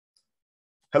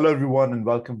Hello, everyone, and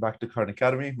welcome back to Karan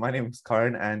Academy. My name is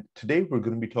Karan, and today we're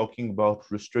going to be talking about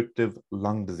restrictive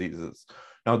lung diseases.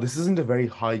 Now, this isn't a very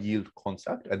high yield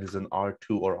concept, and is an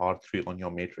R2 or R3 on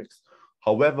your matrix.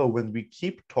 However, when we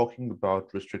keep talking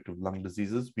about restrictive lung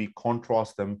diseases, we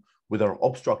contrast them with our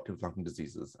obstructive lung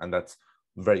diseases, and that's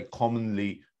very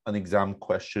commonly an exam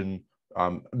question,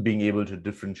 being able to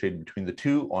differentiate between the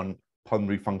two on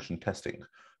pulmonary function testing.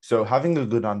 So having a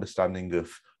good understanding of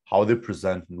how they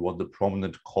present and what the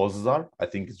prominent causes are, I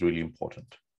think is really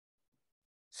important.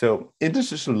 So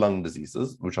interstitial lung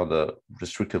diseases, which are the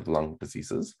restrictive lung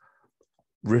diseases,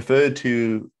 refer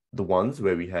to the ones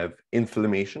where we have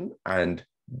inflammation and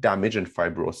damage and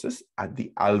fibrosis at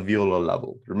the alveolar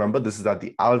level. Remember, this is at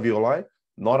the alveoli,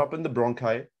 not up in the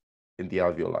bronchi, in the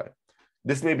alveoli.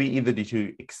 This may be either due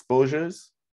to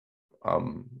exposures,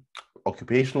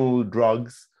 occupational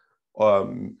drugs,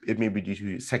 it may be due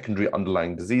to secondary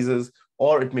underlying diseases,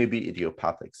 or it may be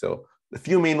idiopathic. So the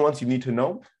few main ones you need to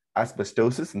know: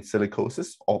 asbestosis and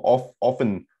silicosis,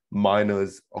 often minor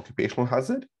as occupational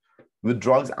hazard. With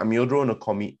drugs, amiodarone, a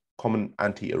common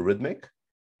antiarrhythmic,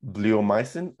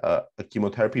 bleomycin, a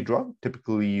chemotherapy drug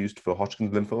typically used for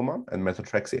Hodgkin's lymphoma, and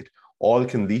methotrexate, all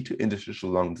can lead to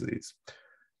interstitial lung disease.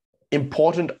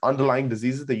 Important underlying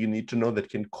diseases that you need to know that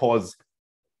can cause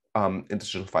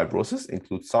interstitial fibrosis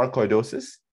include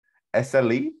sarcoidosis,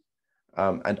 SLE,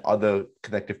 and other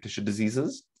connective tissue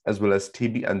diseases, as well as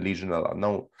TB and Legionella.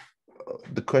 Now,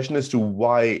 the question as to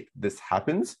why this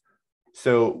happens.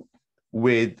 So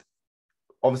with,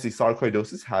 obviously,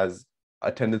 sarcoidosis has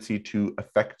a tendency to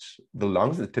affect the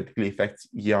lungs. It typically affects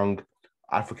young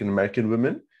African-American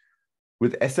women.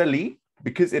 With SLE,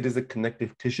 because it is a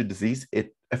connective tissue disease,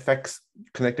 it affects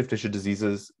connective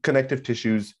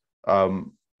tissues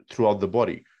throughout the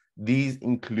body. These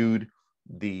include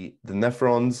the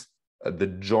nephrons, the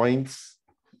joints,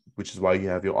 which is why you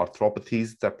have your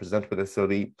arthropathies that present with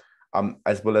SLE,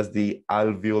 as well as the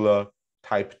alveolar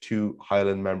type 2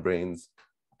 hyaline membranes.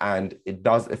 And it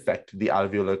does affect the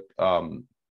alveolar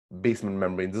basement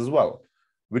membranes as well,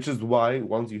 which is why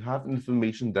once you have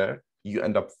inflammation there, you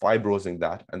end up fibrosing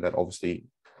that, and that obviously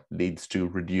leads to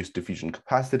reduced diffusion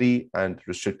capacity and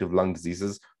restrictive lung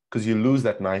diseases, because you lose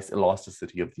that nice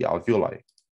elasticity of the alveoli.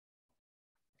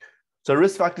 So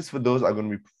risk factors for those are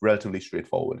going to be relatively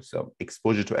straightforward. So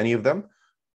exposure to any of them.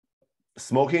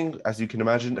 Smoking, as you can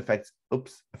imagine, affects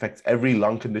every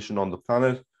lung condition on the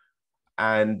planet.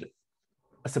 And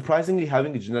surprisingly,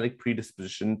 having a genetic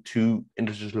predisposition to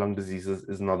interstitial lung diseases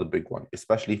is another big one,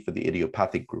 especially for the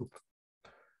idiopathic group.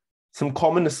 Some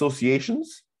common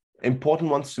associations,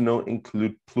 important ones to know,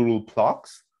 include pleural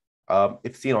plaques,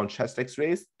 if seen on chest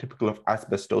x-rays, typical of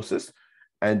asbestosis.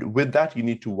 And with that, you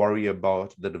need to worry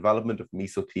about the development of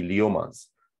mesotheliomas.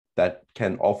 That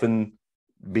can often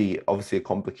be obviously a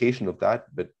complication of that,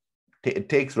 but it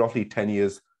takes roughly 10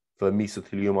 years for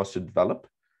mesotheliomas to develop,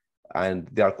 and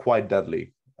they are quite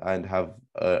deadly and have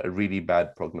a really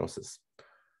bad prognosis.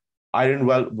 Iron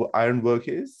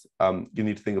workers, you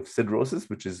need to think of siderosis,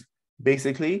 which is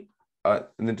basically an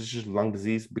interstitial lung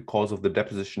disease because of the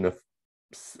deposition of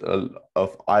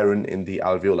iron in the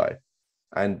alveoli.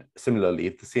 And similarly,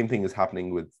 if the same thing is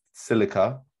happening with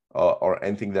silica or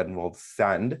anything that involves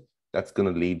sand, that's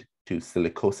going to lead to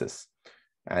silicosis.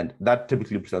 And that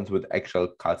typically presents with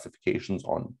eggshell calcifications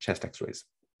on chest x-rays.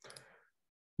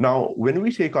 Now, when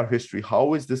we take our history,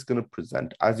 how is this going to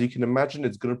present? As you can imagine,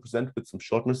 it's going to present with some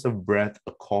shortness of breath,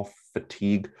 a cough,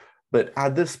 fatigue. But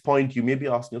at this point, you may be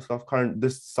asking yourself, Karan,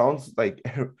 this sounds like,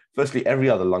 firstly, every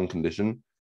other lung condition.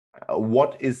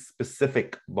 What is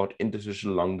specific about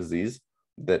interstitial lung disease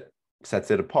that sets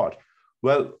it apart?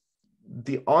 Well,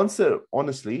 the answer,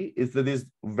 honestly, is that there's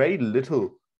very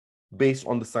little based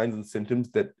on the signs and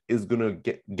symptoms that is going to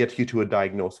get you to a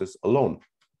diagnosis alone.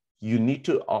 You need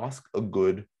to ask a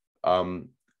good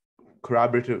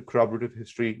corroborative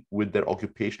history with their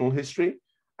occupational history,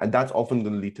 and that's often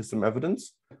going to lead to some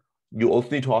evidence. You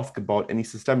also need to ask about any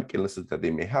systemic illnesses that they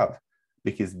may have,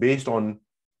 because based on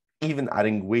even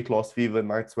adding weight loss, fever,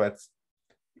 night sweats,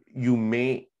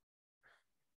 it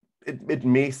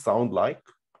may sound like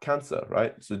cancer,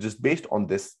 right? So just based on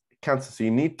this, cancer. So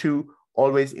you need to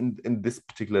always, in this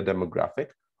particular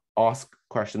demographic, ask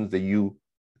questions that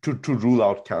to rule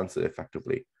out cancer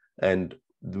effectively, and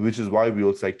which is why we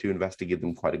also like to investigate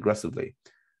them quite aggressively.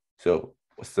 So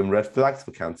some red flags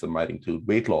for cancer might include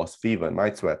weight loss, fever,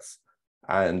 night sweats.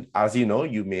 And as you know,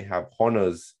 you may have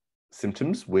Horner's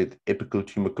symptoms with apical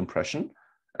tumor compression,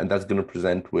 and that's going to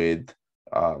present with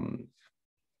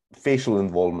facial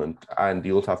involvement. And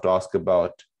you also have to ask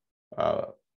about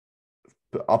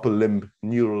upper limb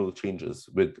neural changes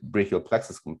with brachial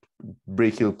plexus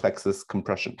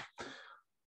compression.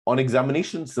 On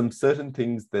examination, some certain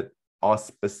things that are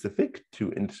specific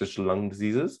to interstitial lung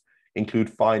diseases include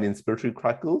fine inspiratory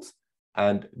crackles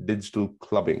and digital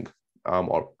clubbing,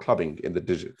 or clubbing in the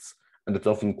digits. And it's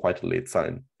often quite a late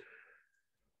sign.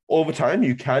 Over time,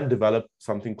 you can develop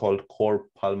something called cor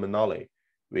pulmonale,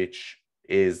 which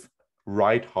is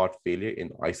right heart failure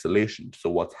in isolation. So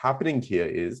what's happening here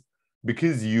is,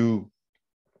 because you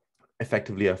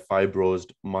effectively have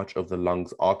fibrosed much of the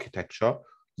lungs architecture,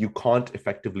 you can't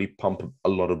effectively pump a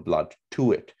lot of blood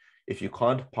to it. If you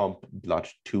can't pump blood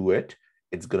to it,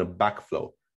 it's going to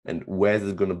backflow. And where is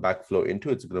it going to backflow into?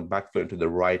 It's going to backflow into the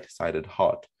right-sided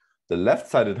heart. The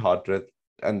left-sided heart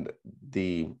and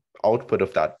the output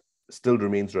of that still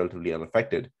remains relatively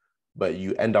unaffected, but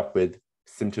you end up with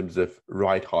symptoms of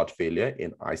right heart failure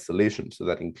in isolation. So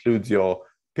that includes your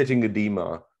pitting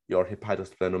edema, your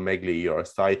hepatosplenomegaly, your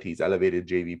ascites, elevated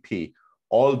JVP.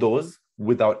 All those,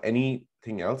 without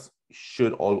anything else,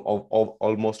 should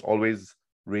almost always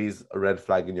raise a red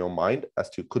flag in your mind as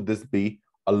to, could this be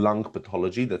a lung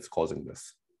pathology that's causing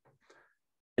this?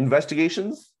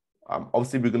 Investigations,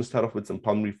 obviously we're going to start off with some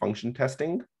pulmonary function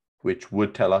testing, which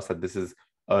would tell us that this is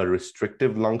a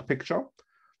restrictive lung picture.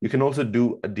 You can also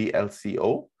do a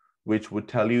DLCO, which would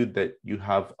tell you that you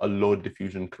have a low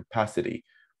diffusion capacity.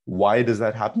 Why does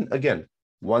that happen? Again,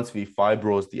 once we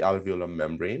fibrose the alveolar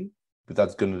membrane,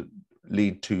 that's going to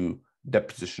lead to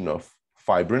deposition of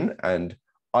fibrin and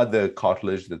other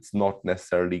cartilage that's not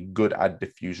necessarily good at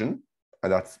diffusion.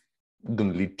 And that's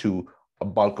going to lead to a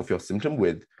bulk of your symptom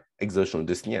with exertional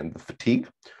dyspnea and the fatigue.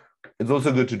 It's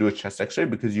also good to do a chest X-ray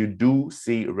because you do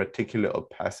see reticular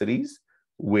opacities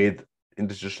with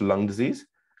interstitial lung disease.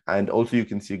 And also you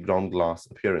can see ground glass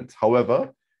appearance.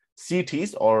 However,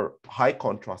 CTs, or high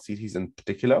contrast CTs in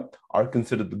particular, are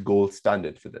considered the gold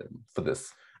standard for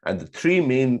this. And the three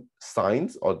main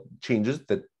signs or changes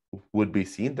that would be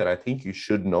seen that I think you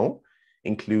should know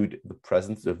include the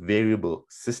presence of variable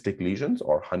cystic lesions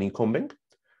or honeycombing,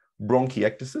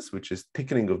 bronchiectasis, which is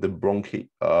thickening of the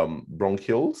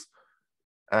bronchioles,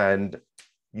 and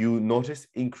you notice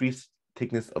increased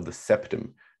thickness of the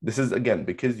septum. This is, again,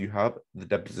 because you have the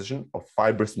deposition of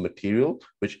fibrous material,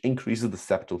 which increases the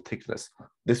septal thickness.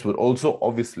 This would also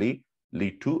obviously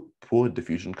lead to poor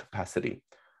diffusion capacity.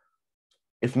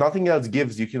 If nothing else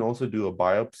gives, you can also do a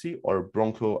biopsy or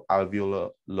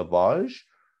bronchoalveolar lavage.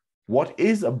 What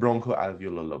is a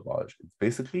bronchoalveolar lavage? It's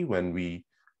basically when we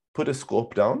put a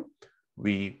scope down,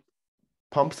 we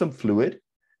pump some fluid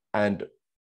and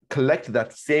collect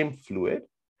that same fluid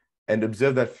and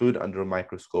observe that fluid under a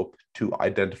microscope to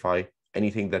identify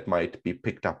anything that might be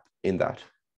picked up in that.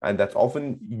 And that's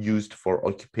often used for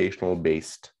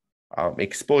occupational-based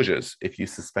exposures if you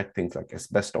suspect things like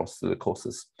asbestos,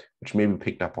 silicosis, which may be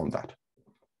picked up on that.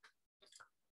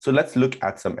 So let's look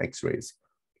at some X-rays.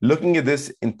 Looking at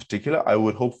this in particular, I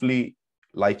would hopefully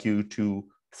like you to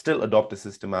still adopt a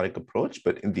systematic approach,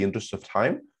 but in the interest of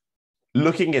time,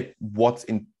 looking at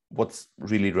what's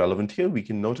really relevant here, we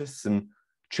can notice some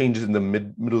changes in the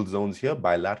middle zones here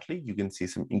bilaterally. You can see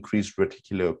some increased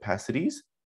reticular opacities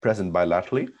present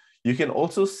bilaterally. You can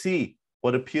also see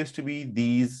what appears to be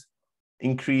these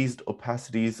increased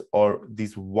opacities or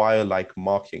these wire-like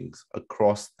markings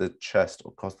across the chest,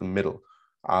 across the middle.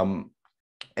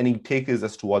 Any takers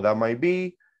as to what that might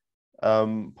be?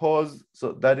 Pause.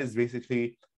 So that is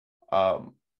basically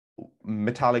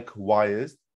metallic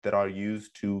wires that are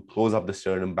used to close up the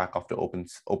sternum back after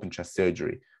open chest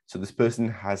surgery. So this person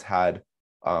has had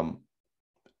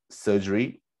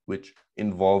surgery which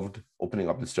involved opening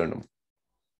up the sternum.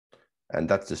 And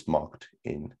that's just marked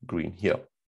in green here.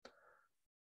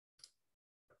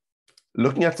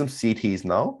 Looking at some CTs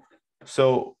now.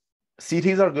 So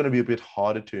CTs are going to be a bit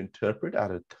harder to interpret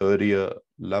at a third year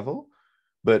level,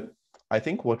 but I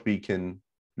think what we can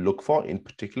look for in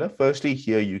particular, firstly,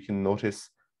 here you can notice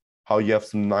how you have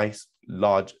some nice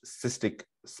large cystic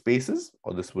spaces,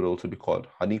 or this would also be called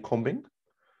honeycombing.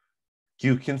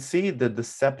 You can see that the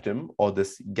septum, or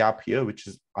this gap here, which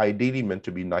is ideally meant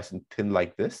to be nice and thin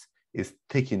like this, is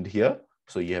thickened here.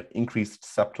 So you have increased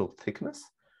septal thickness.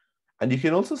 And you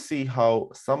can also see how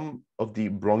some of the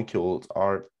bronchioles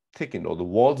are thickened, or the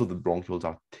walls of the bronchioles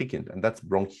are thickened, and that's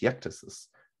bronchiectasis,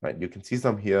 right? You can see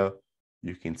some here,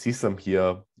 you can see some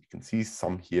here, you can see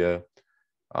some here.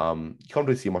 You can't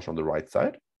really see much on the right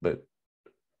side, but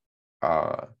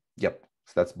yep,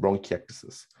 so that's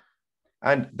bronchiectasis.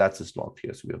 And that's just marked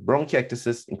here. So we have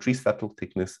bronchiectasis, increased septal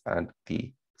thickness, and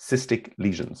the cystic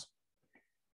lesions.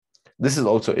 This is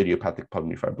also idiopathic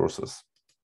pulmonary fibrosis.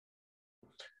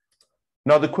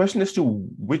 Now, the question is to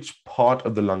which part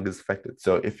of the lung is affected.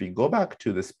 So if we go back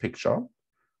to this picture,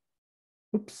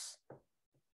 oops,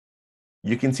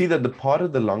 you can see that the part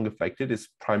of the lung affected is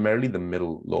primarily the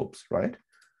middle lobes, right?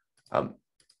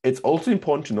 It's also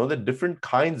important to know that different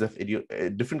kinds of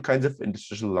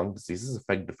interstitial lung diseases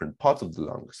affect different parts of the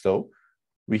lung. So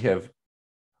we have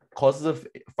causes of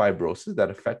fibrosis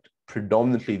that affect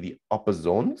predominantly the upper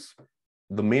zones.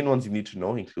 The main ones you need to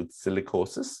know include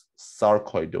silicosis,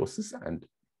 sarcoidosis, and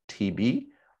TB,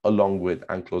 along with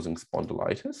ankylosing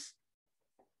spondylitis.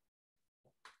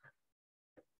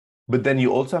 But then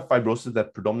you also have fibrosis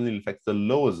that predominantly affects the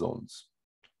lower zones.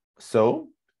 So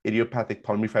idiopathic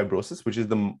pulmonary fibrosis, which is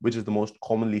the most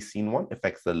commonly seen one,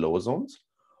 affects the lower zones.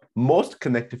 Most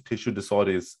connective tissue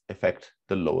disorders affect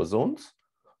the lower zones.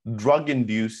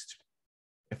 Drug-induced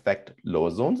affect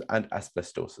lower zones, and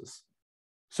asbestosis.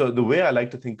 So the way I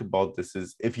like to think about this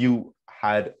is if you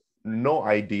had no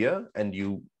idea and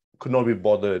you could not be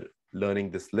bothered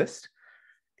learning this list,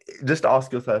 just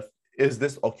ask yourself, is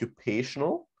this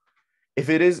occupational? If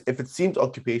it seems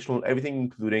occupational, everything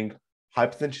including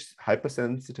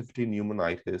hypersensitivity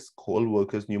pneumonitis, coal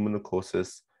workers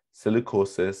pneumonicosis,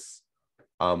 silicosis,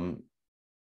 all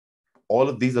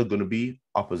of these are going to be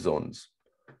upper zones,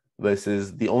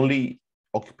 versus the only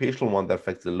occupational one that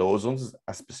affects the lower zones is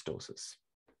asbestosis.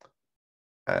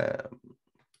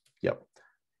 Yeah.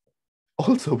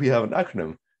 Also, we have an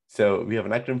acronym. So we have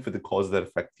an acronym for the causes that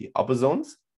affect the upper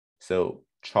zones. So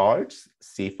CHARGE,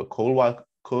 C for coal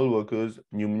workers,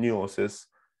 pneumoniosis,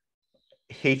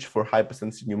 H for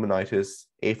hypersensitive pneumonitis,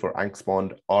 A for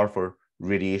angstpond, R for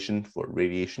radiation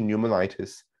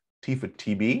pneumonitis, T for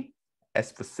TB,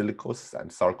 S for silicosis,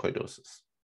 and sarcoidosis.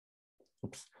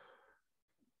 Oops.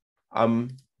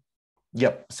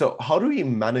 Yeah, so how do we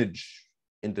manage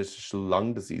interstitial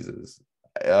lung diseases?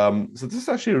 So this is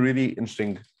actually a really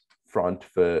interesting front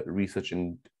for research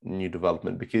and new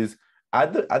development, because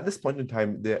at this point in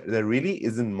time, there really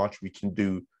isn't much we can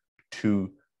do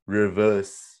to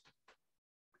reverse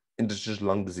interstitial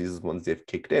lung diseases once they've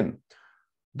kicked in.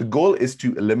 The goal is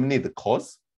to eliminate the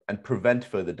cause and prevent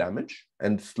further damage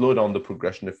and slow down the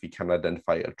progression if we can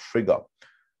identify a trigger.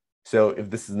 So if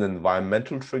this is an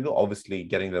environmental trigger, obviously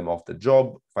getting them off the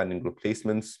job, finding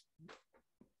replacements,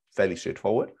 fairly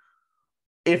straightforward.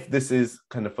 If this is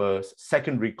kind of a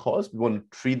secondary cause, we want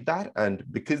to treat that. And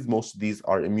because most of these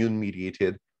are immune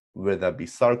mediated, whether that be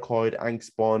sarcoid,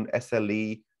 angstpond,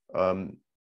 SLE,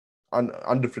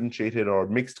 undifferentiated or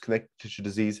mixed connective tissue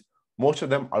disease, most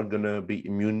of them are going to be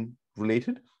immune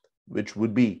related, which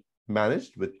would be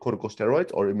managed with corticosteroids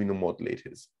or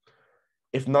immunomodulators.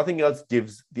 If nothing else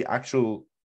gives the actual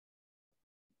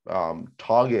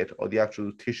target or the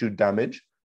actual tissue damage,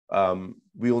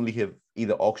 we only have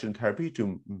either oxygen therapy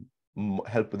to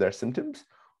help with their symptoms,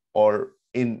 or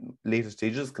in later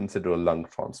stages, consider a lung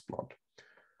transplant.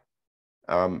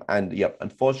 And yeah,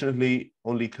 unfortunately,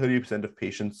 only 30% of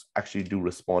patients actually do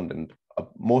respond, and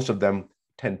most of them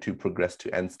tend to progress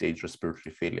to end-stage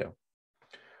respiratory failure.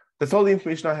 That's all the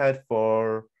information I had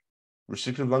for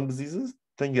restrictive lung diseases.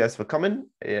 Thank you guys for coming.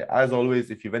 As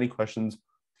always, if you have any questions,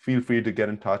 feel free to get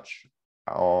in touch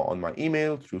on my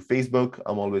email, through Facebook.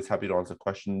 I'm always happy to answer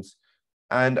questions.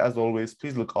 And as always,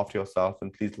 please look after yourself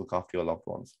and please look after your loved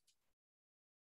ones.